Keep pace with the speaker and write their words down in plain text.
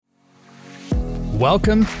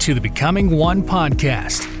Welcome to the Becoming One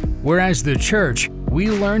podcast, where as the church,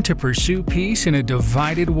 we learn to pursue peace in a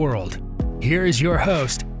divided world. Here is your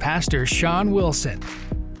host, Pastor Sean Wilson.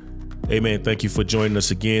 Amen. Thank you for joining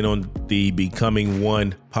us again on the Becoming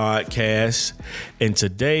One podcast. And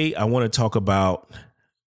today I want to talk about,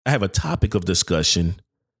 I have a topic of discussion,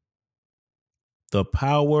 the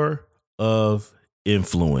power of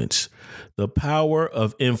influence. The power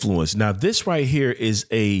of influence. Now, this right here is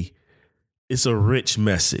it's a rich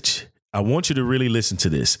message. I want you to really listen to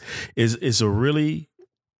this. It's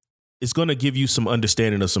going to give you some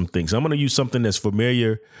understanding of some things. I'm going to use something that's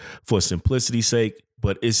familiar for simplicity's sake,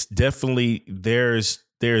 but it's definitely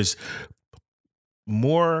there's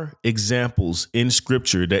more examples in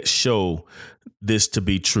scripture that show this to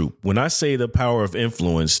be true. When I say the power of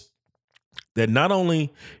influence, that not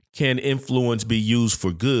only can influence be used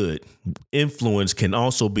for good, influence can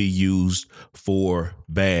also be used for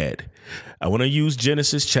bad. I want to use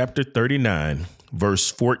Genesis chapter 39,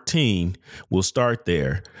 verse 14. We'll start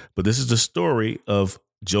there. But this is the story of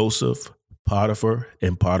Joseph, Potiphar,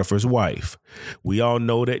 and Potiphar's wife. We all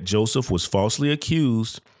know that Joseph was falsely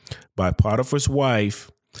accused by Potiphar's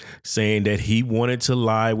wife, saying that he wanted to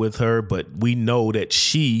lie with her, but we know that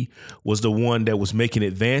she was the one that was making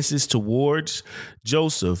advances towards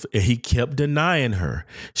Joseph, and he kept denying her.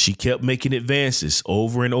 She kept making advances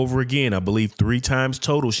over and over again. I believe 3 times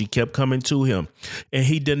total. She kept coming to him, and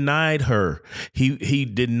he denied her. He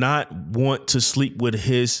did not want to sleep with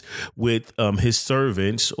his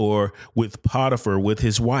servants or with Potiphar, with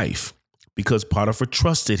his wife, because Potiphar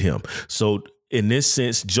trusted him. So in this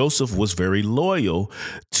sense, Joseph was very loyal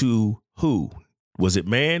to who? Was it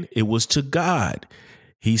man? It was to God.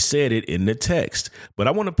 He said it in the text. But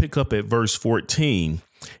I want to pick up at verse 14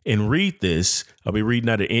 and read this. I'll be reading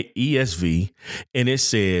out of ESV. And it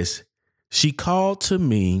says, She called to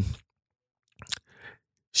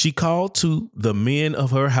the men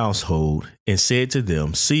of her household and said to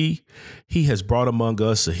them, See, he has brought among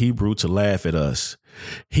us a Hebrew to laugh at us.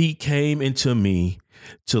 He came into me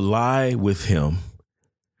to lie with him,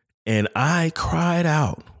 and I cried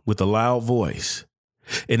out with a loud voice.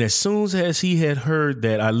 And as soon as he had heard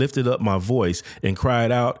that I lifted up my voice and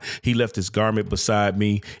cried out, he left his garment beside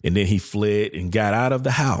me, and then he fled and got out of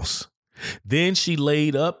the house. Then she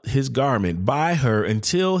laid up his garment by her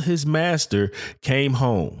until his master came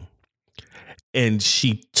home. And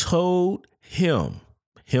she told him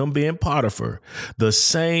being Potiphar, the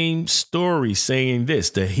same story, saying this: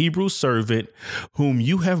 the Hebrew servant whom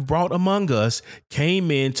you have brought among us came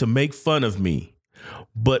in to make fun of me.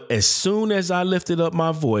 But as soon as I lifted up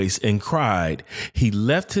my voice and cried, he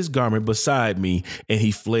left his garment beside me and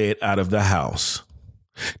he fled out of the house.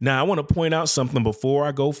 Now, I want to point out something before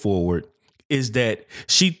I go forward, is that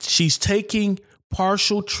she's taking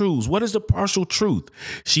partial truths. What is the partial truth?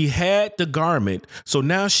 She had the garment, so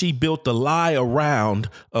now she built a lie around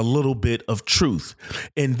a little bit of truth.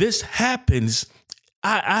 And this happens.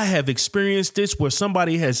 I have experienced this where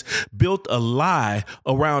somebody has built a lie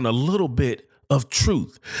around a little bit of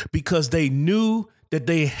truth because they knew that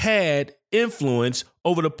they had influence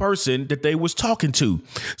over the person that they was talking to.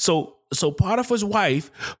 So Potiphar's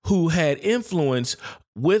wife, who had influence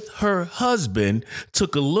with her husband,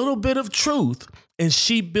 took a little bit of truth and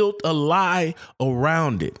she built a lie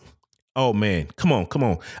around it. Oh, man. Come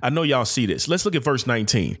on. I know y'all see this. Let's look at verse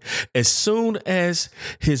 19. As soon as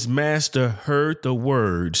his master heard the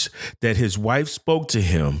words that his wife spoke to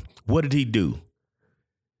him, what did he do?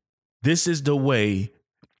 This is the way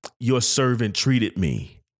your servant treated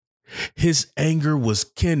me. His anger was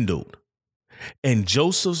kindled. And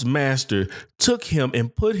Joseph's master took him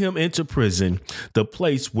and put him into prison, the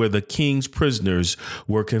place where the king's prisoners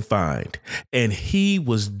were confined. And he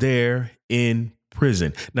was there in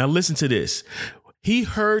prison. Now, listen to this. He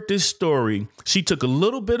heard this story. She took a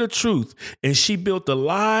little bit of truth and she built a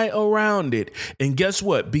lie around it. And guess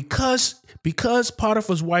what? Because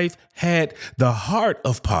Potiphar's wife had the heart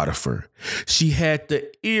of Potiphar, she had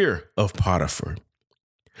the ear of Potiphar.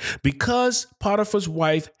 Because Potiphar's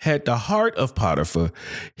wife had the heart of Potiphar,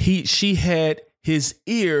 she had his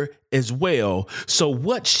ear as well. So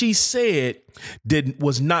what she said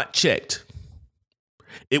was not checked.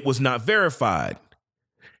 It was not verified.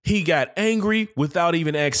 He got angry without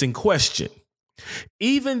even asking question.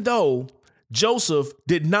 Even though Joseph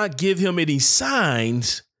did not give him any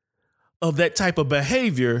signs of that type of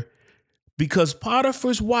behavior, because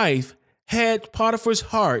Potiphar's wife had Potiphar's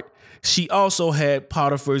heart, she also had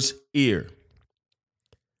Potiphar's ear.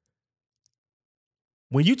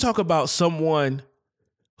 When you talk about someone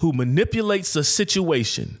who manipulates a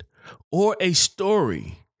situation or a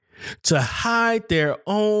story to hide their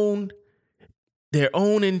own their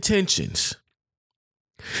own intentions.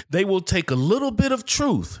 They will take a little bit of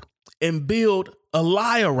truth and build a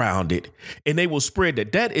lie around it, and they will spread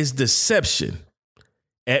that. That is deception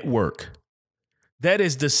at work. That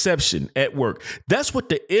is deception at work. That's what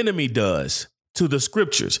the enemy does to the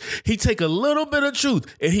scriptures. He take a little bit of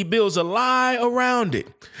truth and he builds a lie around it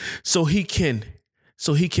so he can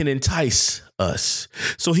entice us,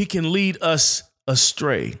 so he can lead us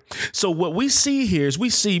astray. So what we see here is we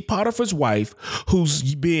see Potiphar's wife who's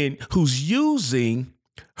using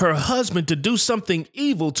her husband to do something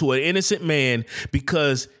evil to an innocent man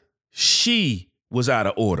because she was out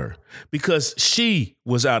of order, because she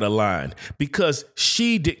was out of line, because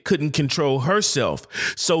she couldn't control herself.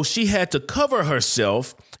 So she had to cover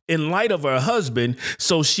herself in light of her husband.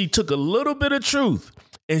 So she took a little bit of truth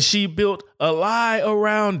and she built a lie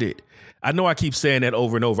around it. I know I keep saying that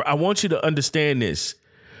over and over. I want you to understand this.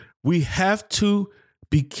 We have to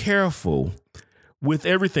be careful with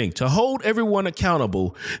everything. To hold everyone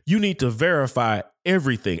accountable, you need to verify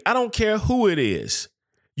everything. I don't care who it is.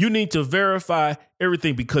 You need to verify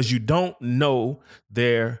everything because you don't know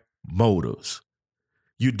their motives.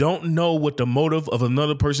 You don't know what the motive of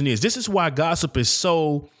another person is. This is why gossip is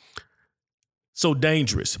so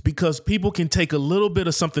dangerous, because people can take a little bit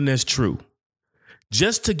of something that's true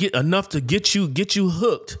just to get enough to get you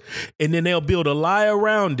hooked, and then they'll build a lie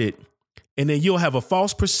around it, and then you'll have a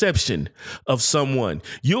false perception of someone.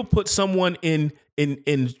 You'll put someone in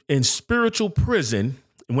spiritual prison.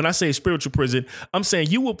 And when I say spiritual prison, I'm saying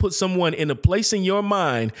you will put someone in a place in your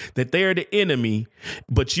mind that they are the enemy,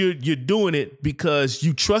 but you're doing it because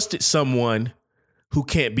you trusted someone who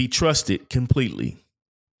can't be trusted completely.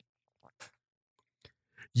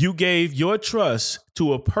 You gave your trust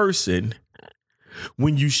to a person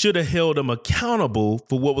when you should have held them accountable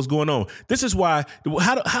for what was going on. This is why,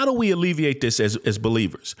 how do we alleviate this as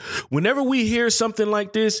believers? Whenever we hear something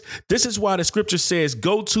like this is why the scripture says,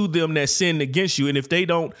 go to them that sinned against you. And if they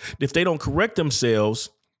don't correct themselves,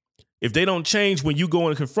 if they don't change when you go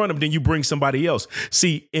and confront them, then you bring somebody else.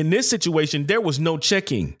 See, in this situation, there was no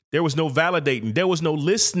checking. There was no validating. There was no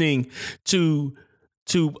listening to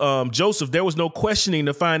Joseph. There was no questioning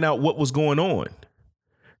to find out what was going on.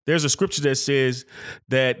 There's a scripture that says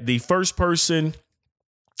that the first person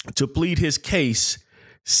to plead his case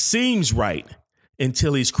seems right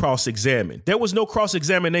until he's cross-examined. There was no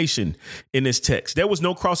cross-examination in this text. There was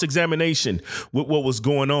no cross-examination with what was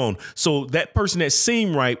going on. So that person that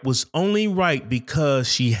seemed right was only right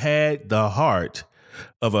because she had the heart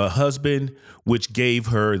of a husband, which gave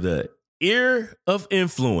her the ear of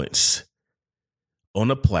influence on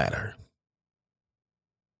a platter.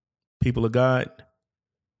 People of God,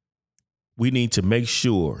 we need to make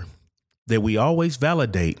sure that we always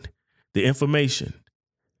validate the information.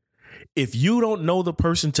 If you don't know the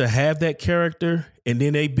person to have that character and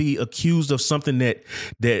then they be accused of something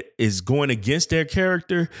that is going against their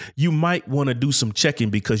character, you might want to do some checking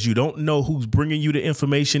because you don't know who's bringing you the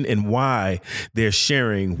information and why they're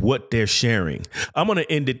sharing what they're sharing. I'm going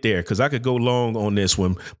to end it there because I could go long on this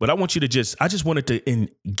one, but I want you to I just wanted to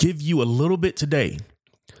give you a little bit today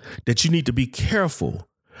that you need to be careful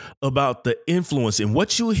about the influence and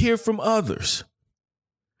what you hear from others.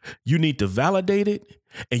 You need to validate it,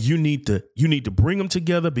 and you need to bring them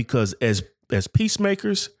together, because as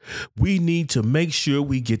peacemakers, we need to make sure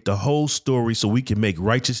we get the whole story so we can make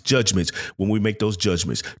righteous judgments when we make those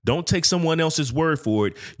judgments. Don't take someone else's word for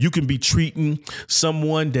it. You can be treating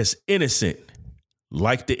someone that's innocent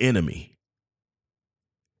like the enemy.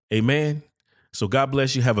 Amen. So God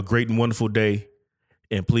bless you. Have a great and wonderful day.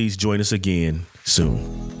 And please join us again soon.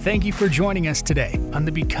 Thank you for joining us today on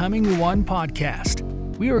the Becoming One podcast.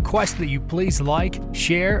 We request that you please like,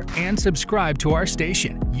 share, and subscribe to our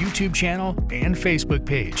station, YouTube channel, and Facebook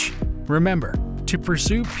page. Remember, to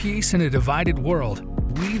pursue peace in a divided world,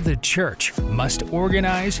 we, the church, must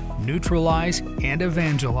organize, neutralize, and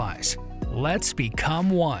evangelize. Let's become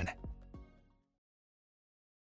one.